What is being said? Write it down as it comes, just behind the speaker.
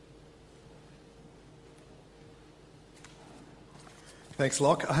Thanks,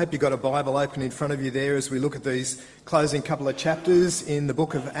 Locke. I hope you've got a Bible open in front of you there as we look at these closing couple of chapters in the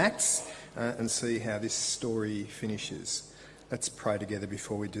book of Acts and see how this story finishes. Let's pray together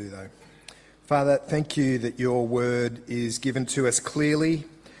before we do, though. Father, thank you that your word is given to us clearly,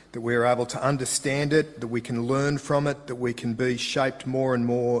 that we're able to understand it, that we can learn from it, that we can be shaped more and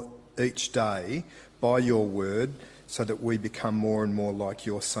more each day by your word so that we become more and more like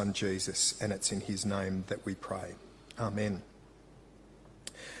your Son Jesus, and it's in his name that we pray. Amen.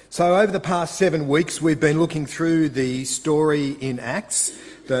 So over the past 7 weeks, we've been looking through the story in Acts,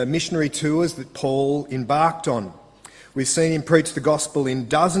 the missionary tours that Paul embarked on. We've seen him preach the gospel in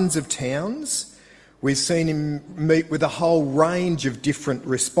dozens of towns. We've seen him meet with a whole range of different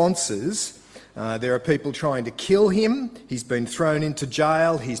responses. There are people trying to kill him. He's been thrown into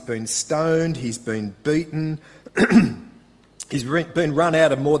jail. He's been stoned. He's been beaten. He's been run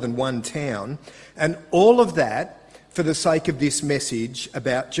out of more than one town. And all of that for the sake of this message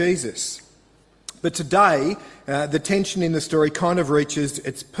about Jesus. But today, the tension in the story kind of reaches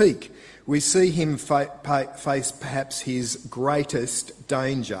its peak. We see him face perhaps his greatest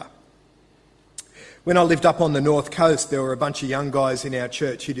danger. When I lived up on the north coast, there were a bunch of young guys in our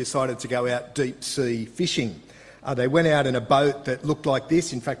church who decided to go out deep sea fishing. They went out in a boat that looked like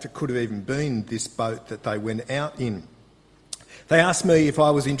this. In fact, it could have even been this boat that they went out in. They asked me if I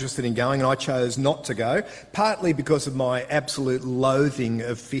was interested in going, and I chose not to go, partly because of my absolute loathing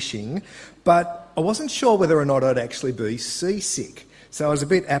of fishing, but I wasn't sure whether or not I'd actually be seasick, so I was a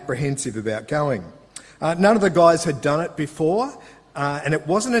bit apprehensive about going. None of the guys had done it before, and it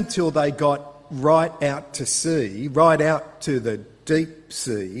wasn't until they got right out to sea, right out to the deep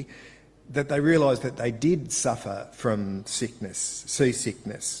sea, that they realised that they did suffer from sickness,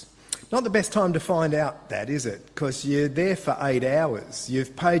 seasickness. Not the best time to find out that, is it? Because you're there for 8 hours.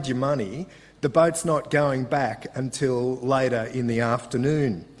 You've paid your money. The boat's not going back until later in the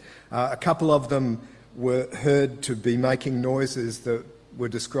afternoon. A couple of them were heard to be making noises that were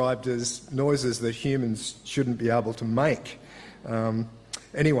described as noises that humans shouldn't be able to make.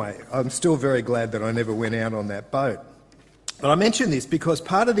 Anyway, I'm still very glad that I never went out on that boat. But I mention this because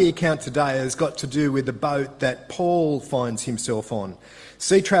part of the account today has got to do with the boat that Paul finds himself on.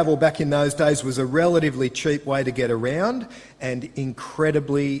 Sea travel back in those days was a relatively cheap way to get around and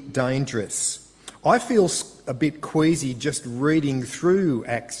incredibly dangerous. I feel a bit queasy just reading through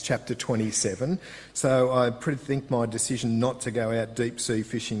Acts chapter 27, so I think my decision not to go out deep sea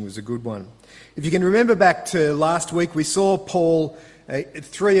fishing was a good one. If you can remember back to last week, we saw Paul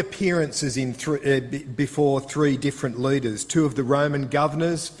 3 appearances before 3 different leaders, 2 of the Roman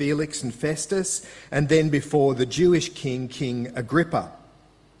governors, Felix and Festus, and then before the Jewish king, King Agrippa.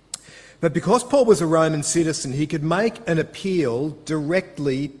 But because Paul was a Roman citizen, he could make an appeal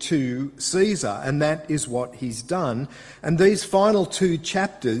directly to Caesar, and that is what he's done. And these final 2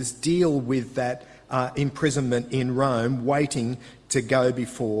 chapters deal with that imprisonment in Rome, waiting to go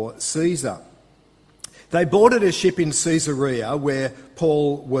before Caesar. They boarded a ship in Caesarea where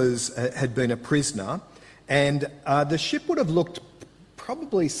Paul had been a prisoner, and the ship would have looked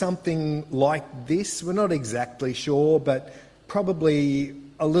probably something like this. We're not exactly sure, but probably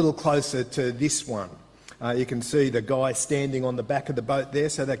a little closer to this one. You can see the guy standing on the back of the boat there,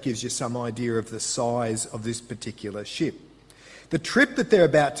 so that gives you some idea of the size of this particular ship. The trip that they're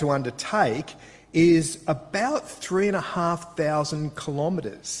about to undertake is about 3,500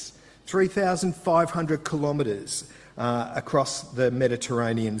 kilometres. 3,500 kilometres across the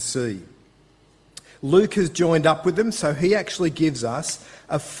Mediterranean Sea. Luke has joined up with them, so he actually gives us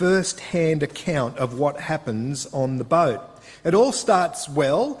a first-hand account of what happens on the boat. It all starts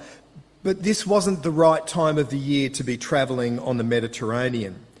well, but this wasn't the right time of the year to be travelling on the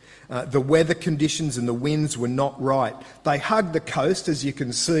Mediterranean. The weather conditions and the winds were not right. They hugged the coast, as you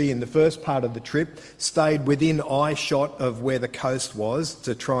can see in the first part of the trip, stayed within eye shot of where the coast was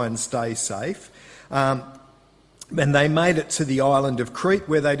to try and stay safe. And they made it to the island of Crete,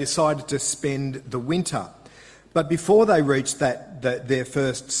 where they decided to spend the winter. But before they reached their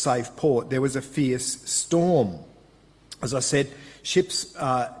first safe port, there was a fierce storm. As I said, ships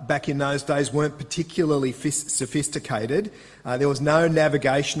back in those days weren't particularly sophisticated. There was no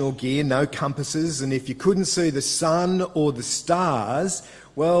navigational gear, no compasses, and if you couldn't see the sun or the stars,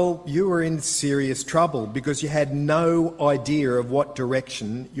 well, you were in serious trouble because you had no idea of what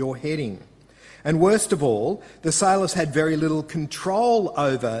direction you're heading. And worst of all, the sailors had very little control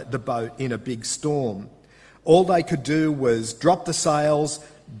over the boat in a big storm. All they could do was drop the sails,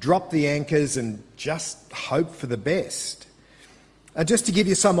 drop the anchors, and just hope for the best. Just to give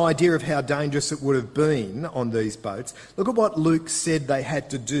you some idea of how dangerous it would have been on these boats, look at what Luke said they had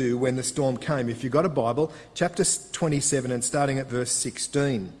to do when the storm came. If you've got a Bible, chapter 27 and starting at verse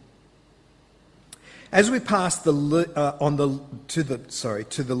 16. As we passed to the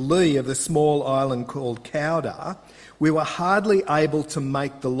lee of the small island called Cauda, we were hardly able to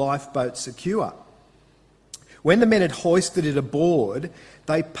make the lifeboat secure. When the men had hoisted it aboard,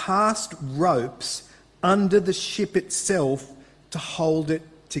 they passed ropes under the ship itself to hold it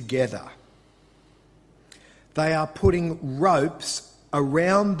together. They are putting ropes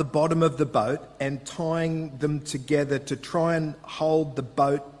around the bottom of the boat and tying them together to try and hold the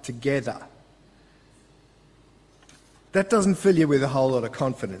boat together. That doesn't fill you with a whole lot of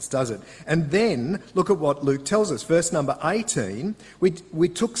confidence, does it? And then, look at what Luke tells us. Verse number 18, we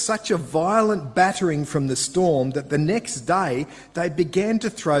took such a violent battering from the storm that the next day they began to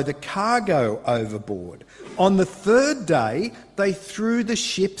throw the cargo overboard. On the third day, they threw the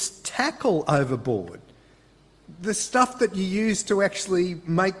ship's tackle overboard. The stuff that you use to actually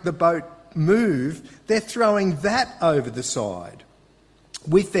make the boat move, they're throwing that over the side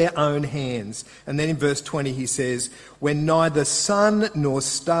with their own hands. And then in verse 20 he says, when neither sun nor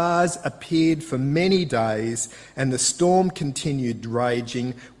stars appeared for many days and the storm continued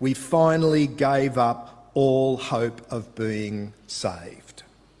raging, we finally gave up all hope of being saved.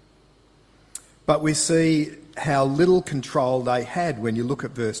 But we see how little control they had when you look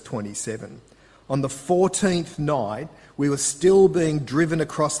at verse 27. On the 14th night, we were still being driven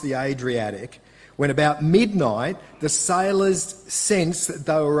across the Adriatic when about midnight, the sailors sensed that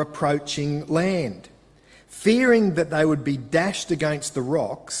they were approaching land. Fearing that they would be dashed against the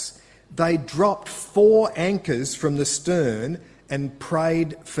rocks, they dropped 4 anchors from the stern and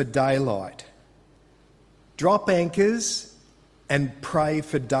prayed for daylight. Drop anchors and pray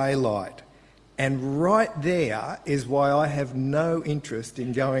for daylight. And right there is why I have no interest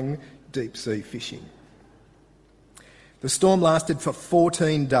in going deep sea fishing. The storm lasted for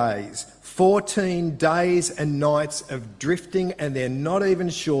 14 days. 14 days and nights of drifting, and they're not even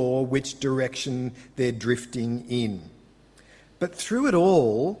sure which direction they're drifting in. But through it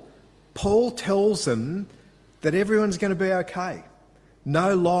all, Paul tells them that everyone's going to be okay.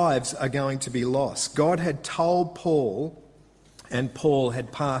 No lives are going to be lost. God had told Paul, and Paul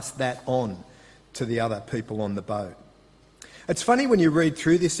had passed that on to the other people on the boat. It's funny when you read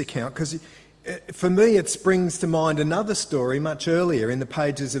through this account, because for me it springs to mind another story much earlier in the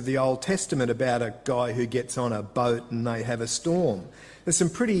pages of the Old Testament about a guy who gets on a boat and they have a storm. There's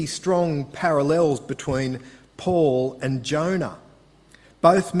some pretty strong parallels between Paul and Jonah.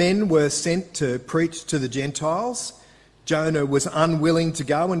 Both men were sent to preach to the Gentiles. Jonah was unwilling to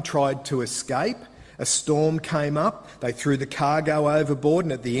go and tried to escape. A storm came up, they threw the cargo overboard,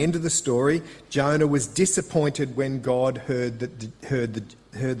 and at the end of the story, Jonah was disappointed when God heard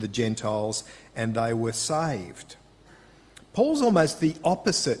the Gentiles and they were saved. Paul's almost the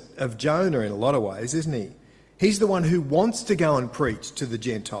opposite of Jonah in a lot of ways, isn't he? He's the one who wants to go and preach to the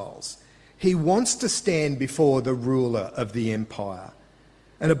Gentiles. He wants to stand before the ruler of the empire.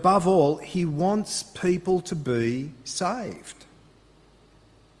 And above all, he wants people to be saved.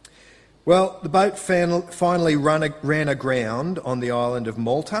 Well, the boat finally ran aground on the island of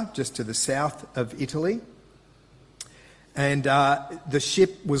Malta, just to the south of Italy. And the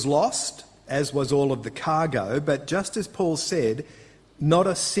ship was lost, as was all of the cargo. But just as Paul said, not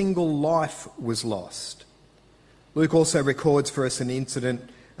a single life was lost. Luke also records for us an incident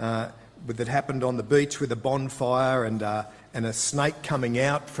that happened on the beach with a bonfire and a snake coming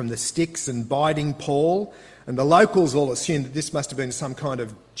out from the sticks and biting Paul. And the locals all assumed that this must have been some kind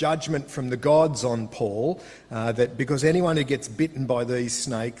of judgment from the gods on Paul, that because anyone who gets bitten by these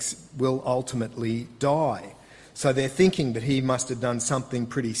snakes will ultimately die. So they're thinking that he must have done something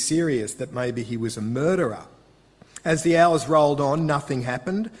pretty serious, that maybe he was a murderer. As the hours rolled on, nothing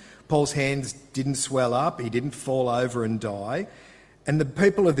happened. Paul's hands didn't swell up, he didn't fall over and die. And the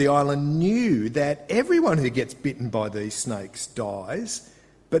people of the island knew that everyone who gets bitten by these snakes dies,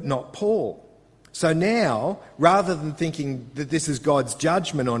 but not Paul. So now, rather than thinking that this is God's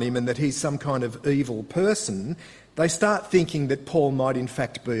judgment on him and that he's some kind of evil person, they start thinking that Paul might in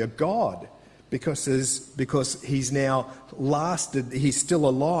fact be a god because he's now he's still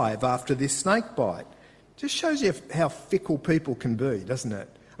alive after this snake bite. Just shows you how fickle people can be, doesn't it?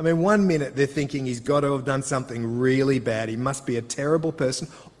 I mean, one minute they're thinking he's got to have done something really bad, he must be a terrible person,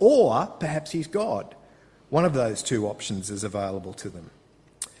 or perhaps he's God. One of those two options is available to them.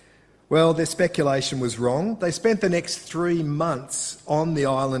 Well, their speculation was wrong. They spent the next 3 months on the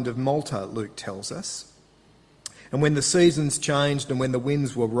island of Malta, Luke tells us. And when the seasons changed and when the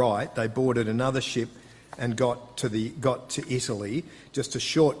winds were right, they boarded another ship and got to Italy, just a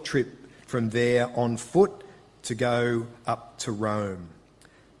short trip from there on foot to go up to Rome.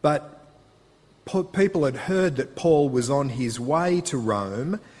 But people had heard that Paul was on his way to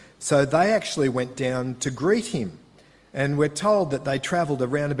Rome, so they actually went down to greet him. And we're told that they travelled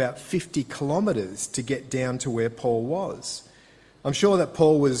around about 50 kilometres to get down to where Paul was. I'm sure that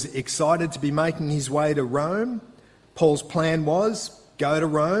Paul was excited to be making his way to Rome. Paul's plan was go to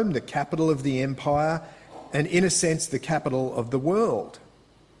Rome, the capital of the empire, and in a sense the capital of the world.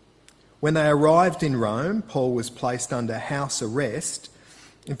 When they arrived in Rome, Paul was placed under house arrest.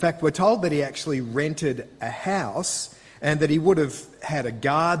 In fact, we're told that he actually rented a house and that he would have had a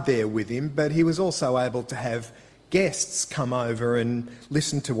guard there with him, but he was also able to have guests come over and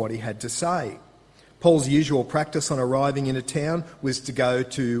listen to what he had to say. Paul's usual practice on arriving in a town was to go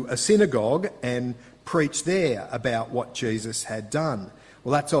to a synagogue and preach there about what Jesus had done.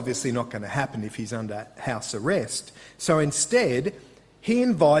 Well, that's obviously not going to happen if he's under house arrest. So instead, he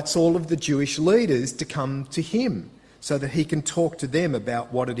invites all of the Jewish leaders to come to him so that he can talk to them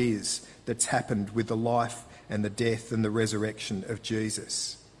about what it is that's happened with the life and the death and the resurrection of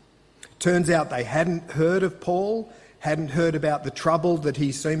Jesus. Turns out they hadn't heard of Paul, hadn't heard about the trouble that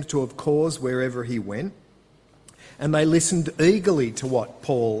he seems to have caused wherever he went, and they listened eagerly to what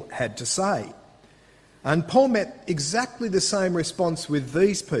Paul had to say. And Paul met exactly the same response with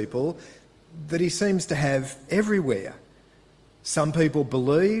these people that he seems to have everywhere. Some people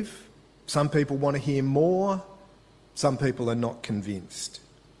believe, some people want to hear more, some people are not convinced.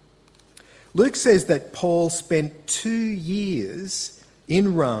 Luke says that Paul spent 2 years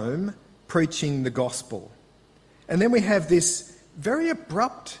in Rome preaching the gospel. And then we have this very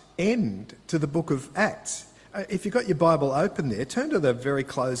abrupt end to the book of Acts. If you've got your Bible open there, turn to the very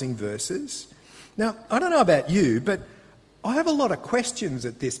closing verses. Now, I don't know about you, but I have a lot of questions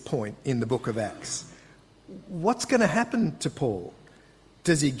at this point in the book of Acts. What's going to happen to Paul?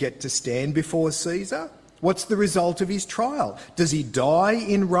 Does he get to stand before Caesar? What's the result of his trial? Does he die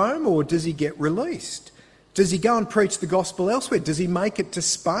in Rome or does he get released? Does he go and preach the gospel elsewhere? Does he make it to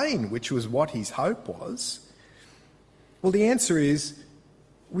Spain, which was what his hope was? Well, the answer is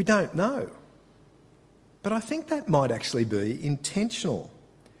we don't know. But I think that might actually be intentional.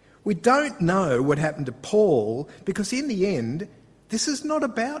 We don't know what happened to Paul because in the end, this is not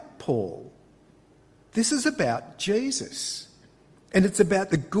about Paul. This is about Jesus. And it's about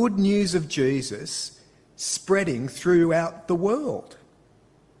the good news of Jesus spreading throughout the world.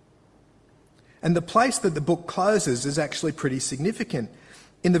 And the place that the book closes is actually pretty significant.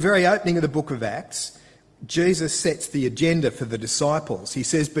 In the very opening of the book of Acts, Jesus sets the agenda for the disciples. He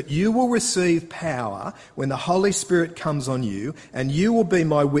says, "But you will receive power when the Holy Spirit comes on you, and you will be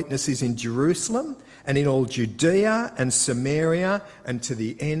my witnesses in Jerusalem and in all Judea and Samaria and to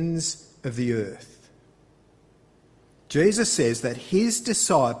the ends of the earth." Jesus says that his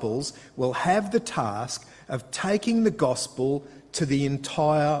disciples will have the task of taking the gospel to the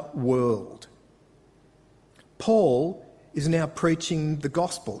entire world. Paul is now preaching the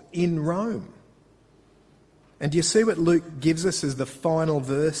gospel in Rome. And do you see what Luke gives us as the final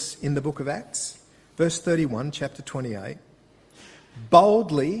verse in the book of Acts? Verse 31, chapter 28.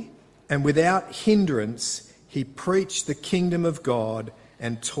 "Boldly and without hindrance he preached the kingdom of God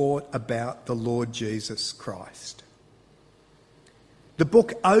and taught about the Lord Jesus Christ." The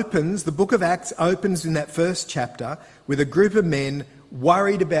book of Acts opens in that first chapter with a group of men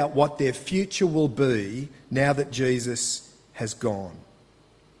worried about what their future will be now that Jesus has gone.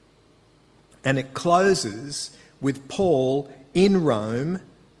 And it closes with Paul in Rome,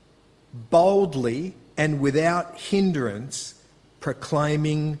 boldly and without hindrance,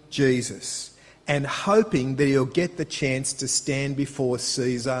 proclaiming Jesus and hoping that he'll get the chance to stand before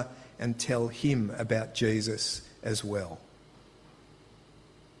Caesar and tell him about Jesus as well.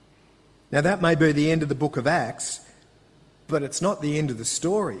 Now that may be the end of the book of Acts, but it's not the end of the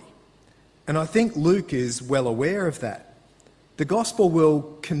story. And I think Luke is well aware of that. The gospel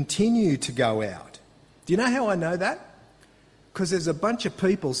will continue to go out. Do you know how I know that? Because there's a bunch of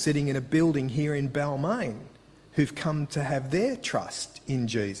people sitting in a building here in Balmain who've come to have their trust in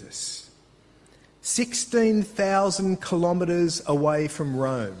Jesus. 16,000 kilometres away from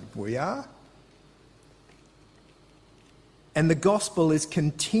Rome, we are. And the gospel is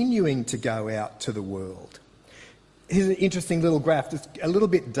continuing to go out to the world. Here's an interesting little graph. It's a little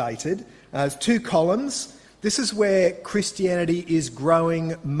bit dated. There's 2 columns. This is where Christianity is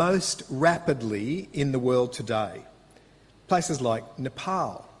growing most rapidly in the world today. Places like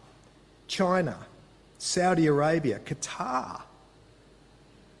Nepal, China, Saudi Arabia, Qatar.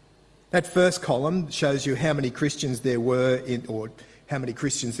 That first column shows you how many Christians there were or how many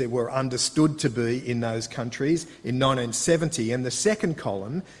Christians there were understood to be in those countries in 1970, and the second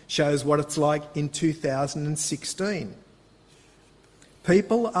column shows what it's like in 2016.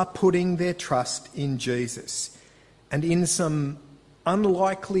 People are putting their trust in Jesus, and in some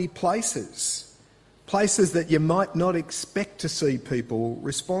unlikely places, places that you might not expect to see people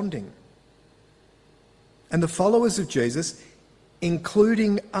responding. And the followers of Jesus,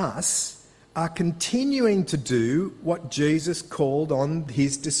 including us, are continuing to do what Jesus called on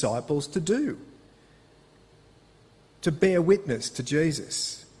his disciples to do. To bear witness to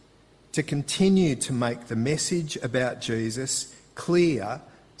Jesus. To continue to make the message about Jesus clear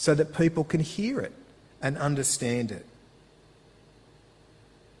so that people can hear it and understand it.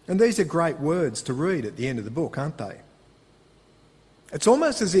 And these are great words to read at the end of the book, aren't they? It's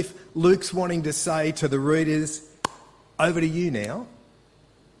almost as if Luke's wanting to say to the readers, over to you now.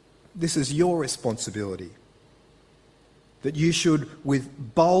 This is your responsibility. That you should,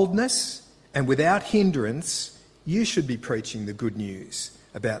 with boldness and without hindrance, you should be preaching the good news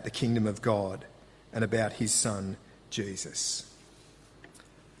about the kingdom of God and about his Son, Jesus.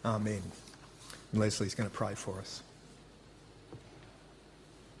 Amen. And Leslie's going to pray for us.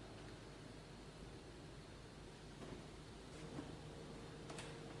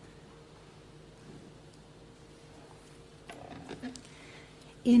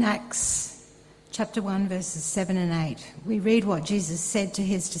 In Acts chapter 1 verses 7 and 8, we read what Jesus said to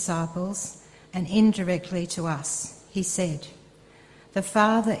his disciples and indirectly to us. He said, "The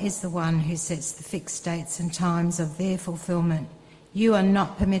Father is the one who sets the fixed dates and times of their fulfillment. You are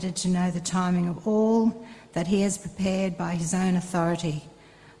not permitted to know the timing of all that he has prepared by his own authority.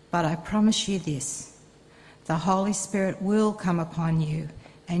 But I promise you this, the Holy Spirit will come upon you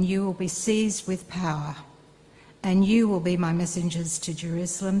and you will be seized with power. And you will be my messengers to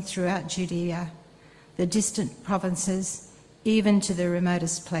Jerusalem, throughout Judea, the distant provinces, even to the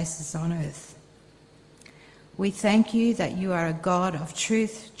remotest places on earth." We thank you that you are a God of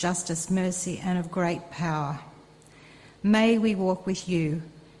truth, justice, mercy, and of great power. May we walk with you,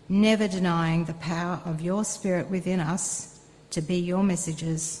 never denying the power of your Spirit within us to be your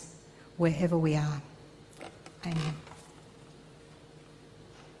messengers wherever we are. Amen.